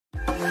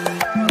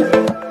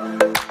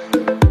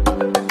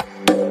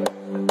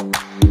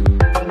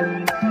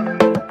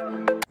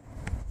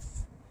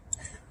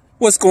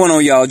What's going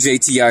on, y'all?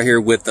 JT out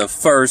here with the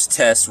first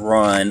test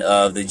run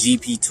of the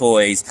GP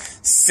Toys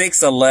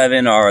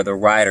 611, or the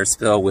Rirder,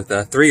 spelled with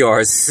 3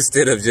 R's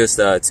instead of just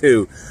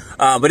 2.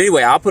 But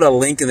anyway, I'll put a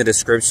link in the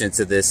description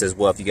to this as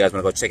well if you guys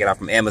want to go check it out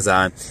from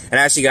Amazon. And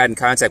I actually got in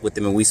contact with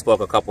them and we spoke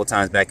a couple of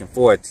times back and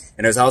forth.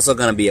 And there's also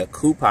going to be a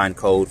coupon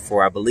code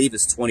for, I believe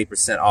it's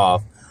 20%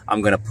 off.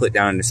 I'm going to put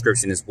down in the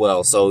description as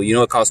well. So, you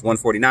know, it costs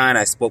 $149.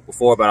 I spoke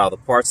before about all the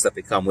parts stuff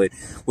it comes with,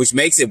 which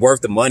makes it worth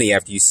the money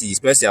after you see,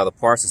 especially all the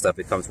parts and stuff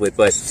it comes with.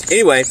 But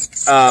anyway,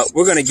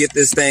 we're going to get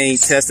this thing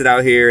tested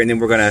out here, and then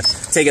we're going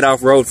to take it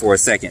off road for a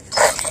second.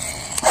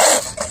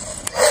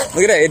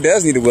 Look at that. It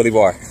does need a wheelie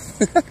bar.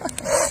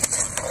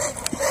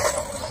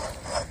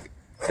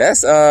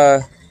 That's,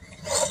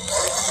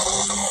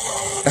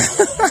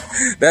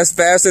 that's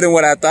faster than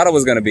what I thought it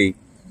was going to be.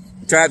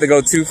 I tried to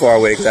go too far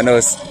with it because I know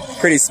it's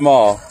pretty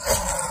small.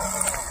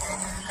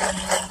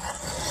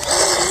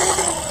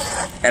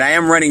 And I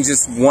am running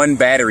just one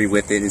battery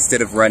with it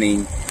instead of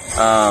running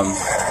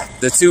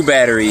the 2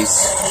 batteries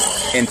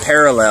in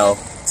parallel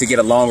to get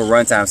a longer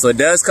runtime. So it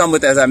does come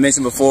with, as I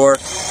mentioned before,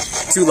 2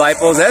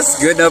 lipos.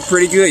 That's good enough,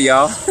 pretty good,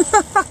 y'all.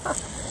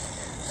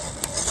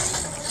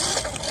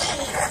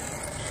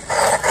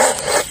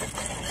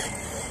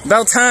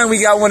 About time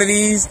we got one of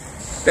these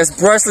that's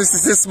brushless,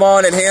 it's this small,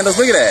 and it handles.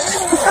 Look at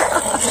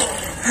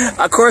that.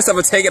 Of course, I'm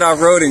going to take it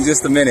off-road in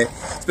just a minute.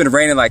 It's been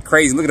raining like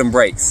crazy. Look at them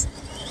brakes.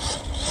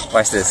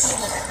 Watch this.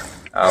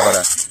 Oh, hold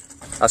on.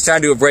 I was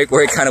trying to do a brake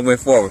where it kind of went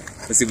forward.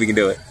 Let's see if we can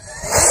do it.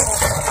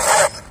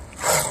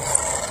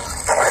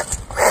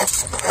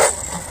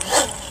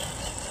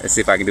 Let's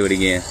see if I can do it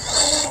again.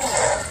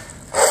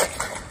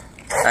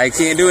 I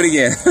can't do it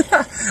again.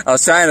 I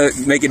was trying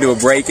to make it do a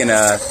brake and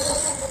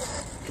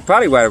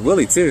probably ride a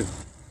wheelie too.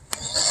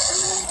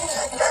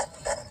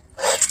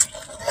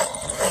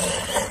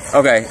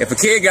 Okay, if a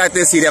kid got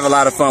this, he'd have a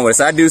lot of fun with it.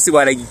 So I do see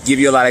why they give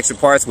you a lot of extra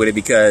parts with it,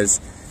 because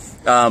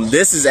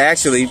this is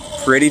actually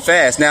pretty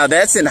fast. Now,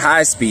 that's in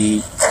high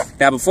speed.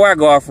 Now, before I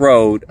go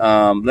off-road,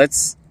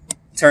 let's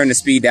turn the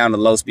speed down to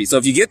low speed. So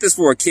if you get this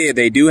for a kid,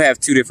 they do have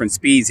 2 different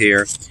speeds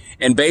here.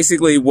 And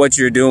basically what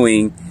you're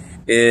doing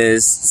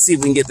is, see if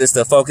we can get this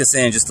to focus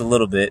in just a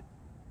little bit.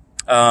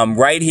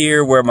 Right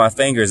here where my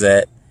finger's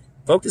at.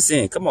 Focus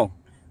in, come on.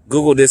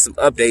 Google did some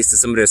updates to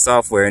some of their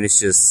software, and it's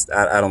just,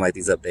 I don't like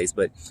these updates.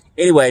 But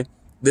anyway,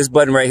 this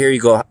button right here,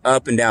 you go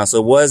up and down. So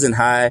it was in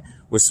high.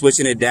 We're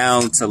switching it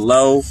down to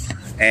low,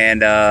 and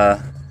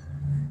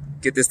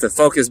get this to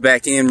focus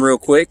back in real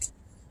quick.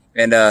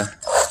 And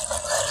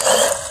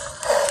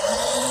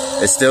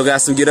it's still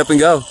got some get up and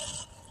go.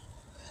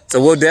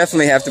 So we'll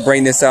definitely have to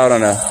bring this out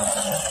on a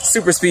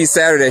super speed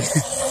Saturday.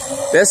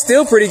 That's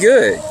still pretty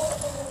good.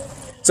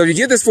 So if you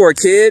get this for a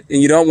kid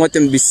and you don't want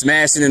them to be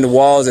smashing into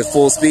walls at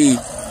full speed,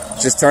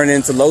 just turn it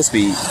into low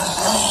speed.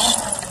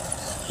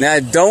 Now,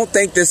 I don't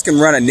think this can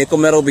run a nickel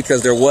metal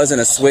because there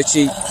wasn't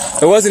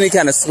any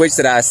kind of switch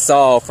that I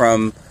saw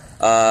from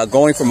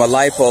going from a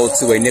LiPo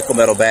to a nickel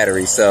metal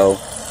battery. So,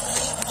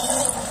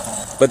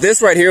 but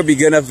this right here will be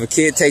good enough if a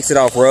kid takes it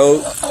off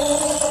road.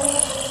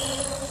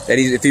 That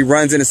if he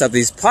runs into something,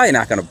 he's probably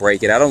not going to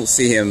break it. I don't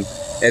see him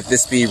at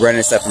this speed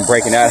running stuff and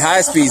breaking it. At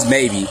high speeds,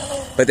 maybe,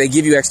 but they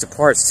give you extra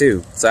parts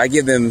too. So I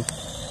give them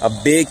a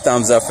big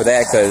thumbs up for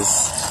that,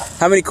 because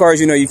how many cars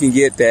you know you can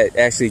get that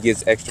actually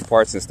gets extra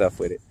parts and stuff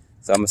with it?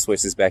 So I'm going to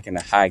switch this back into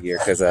high gear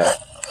because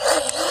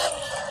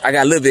I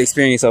got a little bit of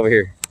experience over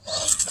here.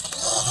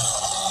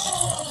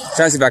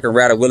 Trying to see if I can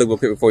ride a wheelie real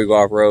quick before we go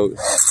off-road.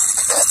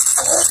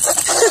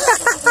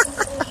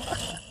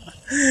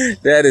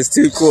 That is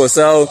too cool.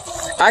 So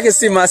I can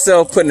see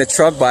myself putting a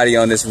truck body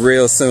on this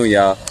real soon,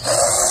 y'all.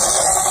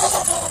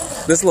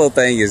 This little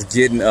thing is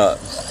getting up.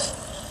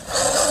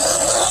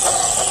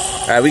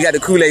 All right, we got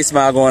the Kool-Aid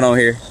smile going on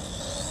here.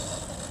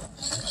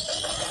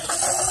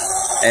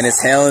 And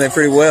it's handling it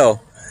pretty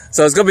well.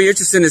 So it's going to be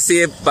interesting to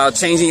see about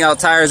changing out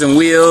tires and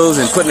wheels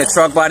and putting a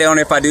truck body on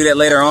it if I do that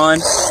later on.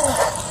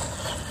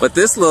 But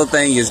this little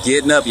thing is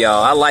getting up,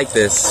 y'all. I like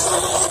this.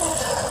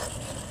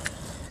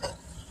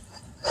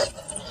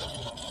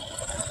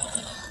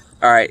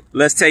 All right,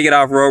 let's take it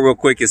off road real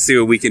quick and see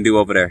what we can do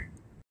over there.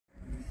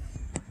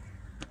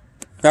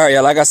 All right,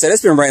 y'all, like I said,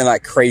 it's been raining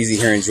like crazy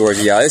here in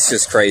Georgia, y'all. It's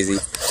just crazy.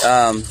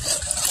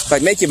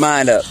 Like, make your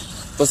mind up. It's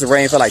supposed to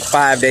rain for like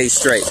 5 days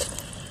straight.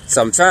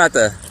 So I'm trying not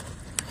to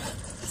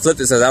flip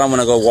this because I don't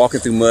want to go walking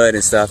through mud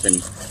and stuff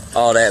and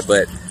all that,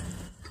 but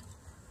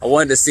I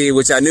wanted to see,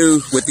 which I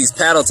knew with these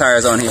paddle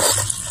tires on here,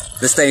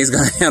 this thing's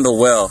going to handle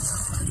well.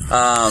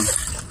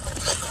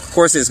 Of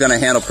course, it's going to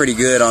handle pretty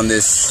good on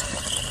this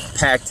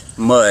packed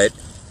mud.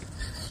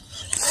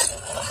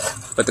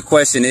 But the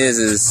question is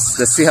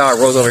let's see how it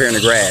rolls over here in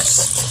the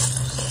grass.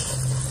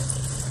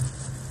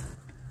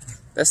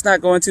 That's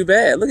not going too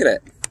bad. Look at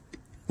that.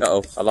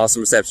 Uh-oh, I lost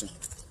some reception.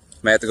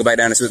 Might have to go back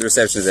down and see what the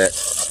reception is at.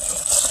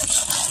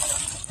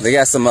 They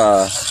got some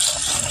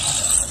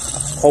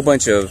whole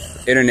bunch of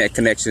internet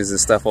connections and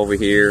stuff over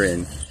here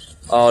and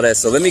all that.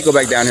 So let me go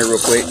back down here real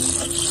quick.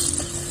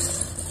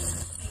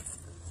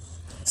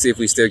 See if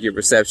we still get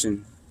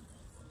reception.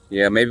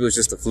 Yeah, maybe it was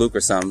just a fluke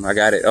or something. I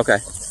got it. Okay.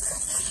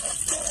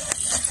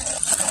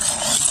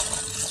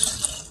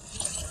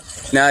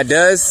 Now it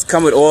does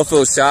come with oil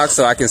filled shocks,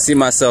 so I can see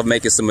myself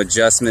making some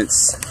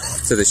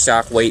adjustments to the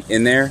shock weight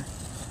in there.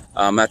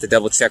 I have to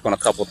double check on a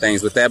couple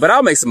things with that, but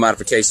I'll make some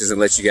modifications and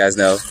let you guys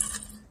know.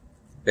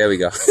 There we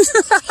go.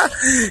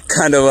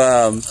 Kind of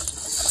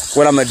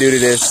what I'm gonna do to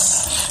this.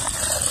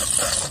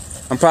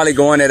 I'm probably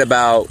going at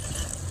about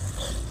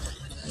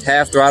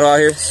half throttle out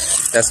here.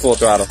 That's full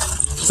throttle.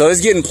 So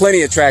it's getting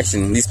plenty of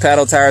traction. These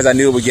paddle tires, I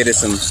knew it would get it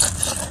some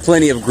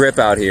plenty of grip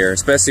out here,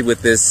 especially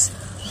with this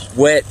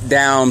wet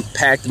down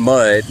packed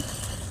mud,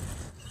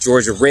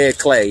 Georgia red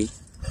clay.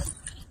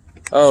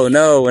 Oh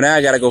no, now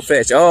I gotta go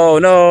fetch. Oh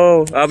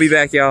no, I'll be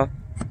back, y'all.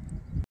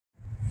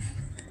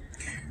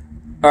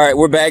 All right,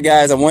 we're back,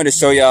 guys. I wanted to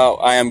show y'all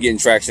I am getting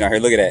traction out here.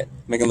 Look at that,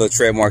 making little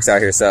tread marks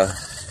out here. So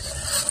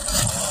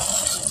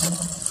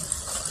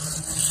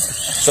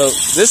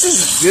this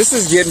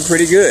is getting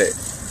pretty good.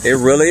 It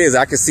really is.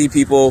 I can see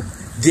people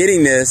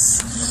getting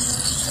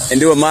this and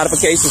doing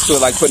modifications to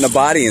it, like putting a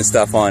body and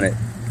stuff on it.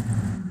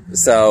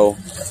 So,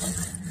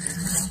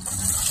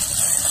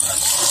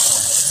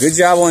 good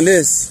job on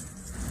this.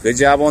 Good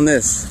job on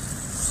this.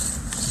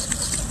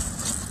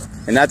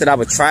 And not that I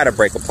would try to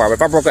break apart, but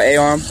if I broke an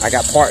A-arm, I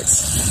got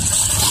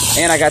parts.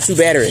 And I got 2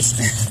 batteries.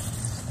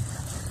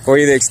 For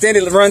either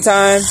extended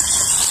runtime,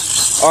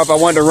 or if I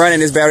wanted to run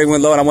and this battery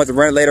went low and I want to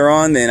run it later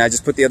on, then I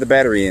just put the other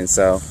battery in.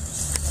 So,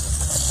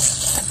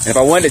 and if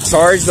I wanted to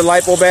charge the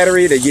LiPo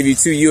battery, they give you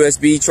 2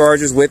 USB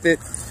chargers with it.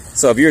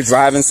 So if you're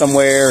driving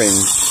somewhere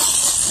and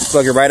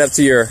plug it right up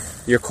to your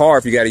car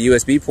if you got a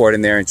USB port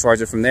in there and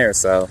charge it from there.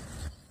 So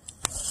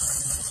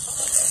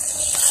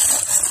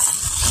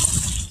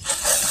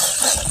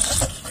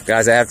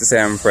guys, I have to say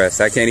I'm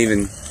impressed. I can't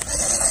even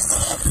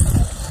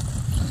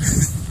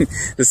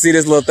to see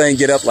this little thing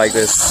get up like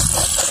this.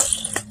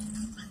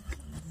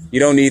 You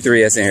don't need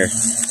 3S in here.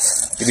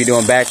 You'll be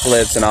doing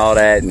backflips and all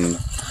that, and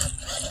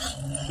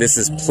this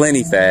is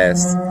plenty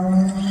fast.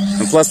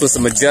 And plus with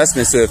some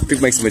adjustments, so if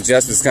people make some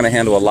adjustments, it's gonna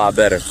handle a lot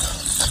better.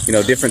 You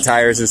know, different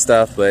tires and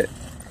stuff, but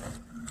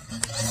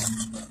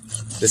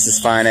this is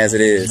fine as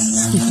it is.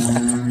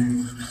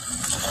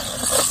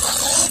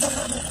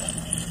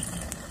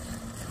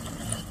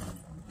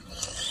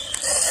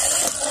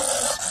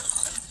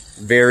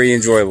 Very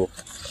enjoyable.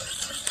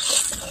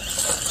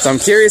 So I'm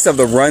curious of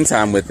the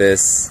runtime with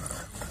this.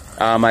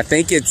 I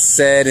think it's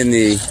said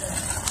in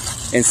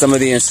some of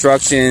the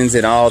instructions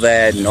and all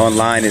that, and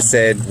online it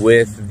said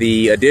with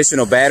the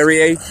additional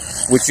battery,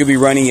 which you'll be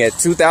running at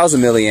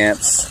 2,000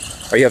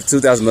 milliamps, or you have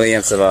 2,000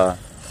 milliamps of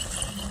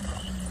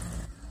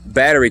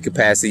battery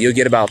capacity, you'll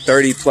get about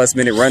 30+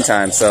 minute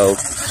runtime. So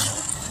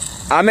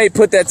I may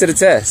put that to the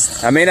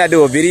test. I may not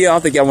do a video. I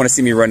don't think y'all want to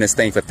see me run this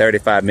thing for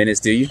 35 minutes,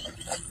 do you?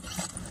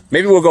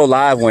 Maybe we'll go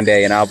live one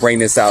day and I'll bring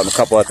this out and a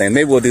couple other things.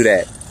 Maybe we'll do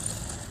that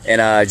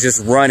and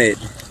just run it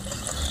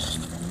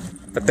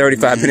for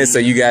 35 minutes so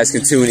you guys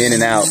can tune in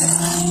and out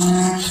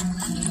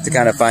to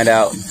kind of find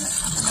out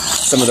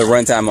some of the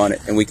runtime on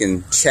it, and we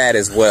can chat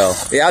as well.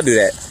 Yeah, I'll do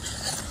that.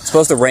 It's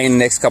supposed to rain the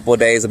next couple of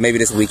days, or maybe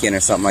this weekend or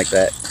something like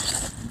that.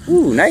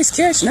 Ooh, nice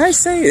catch, nice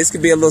save. This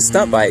could be a little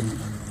stunt bite.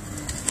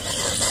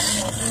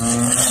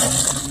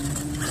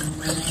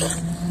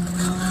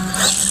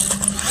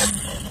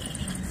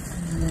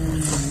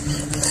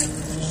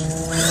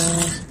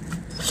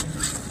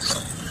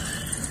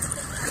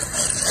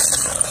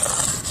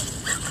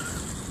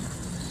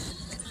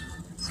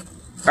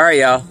 All right,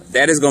 y'all,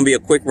 that is going to be a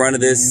quick run of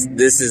this.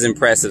 This is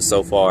impressive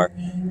so far.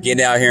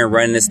 Getting out here and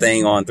running this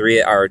thing on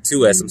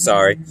 2S, I'm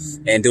sorry,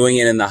 and doing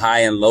it in the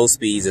high and low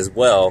speeds as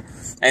well.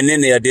 And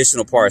then the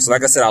additional parts. So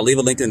like I said, I'll leave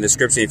a link in the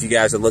description if you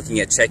guys are looking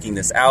at checking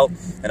this out.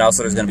 And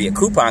also there's going to be a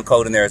coupon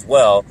code in there as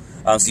well,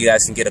 so you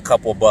guys can get a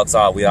couple of bucks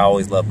off. We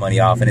always love money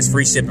off, and it's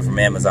free shipping from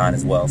Amazon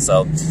as well.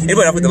 So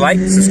anyway, don't forget to like,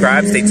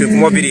 subscribe, stay tuned for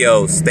more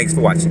videos. Thanks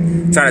for watching.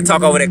 I'm trying to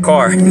talk over that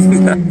car.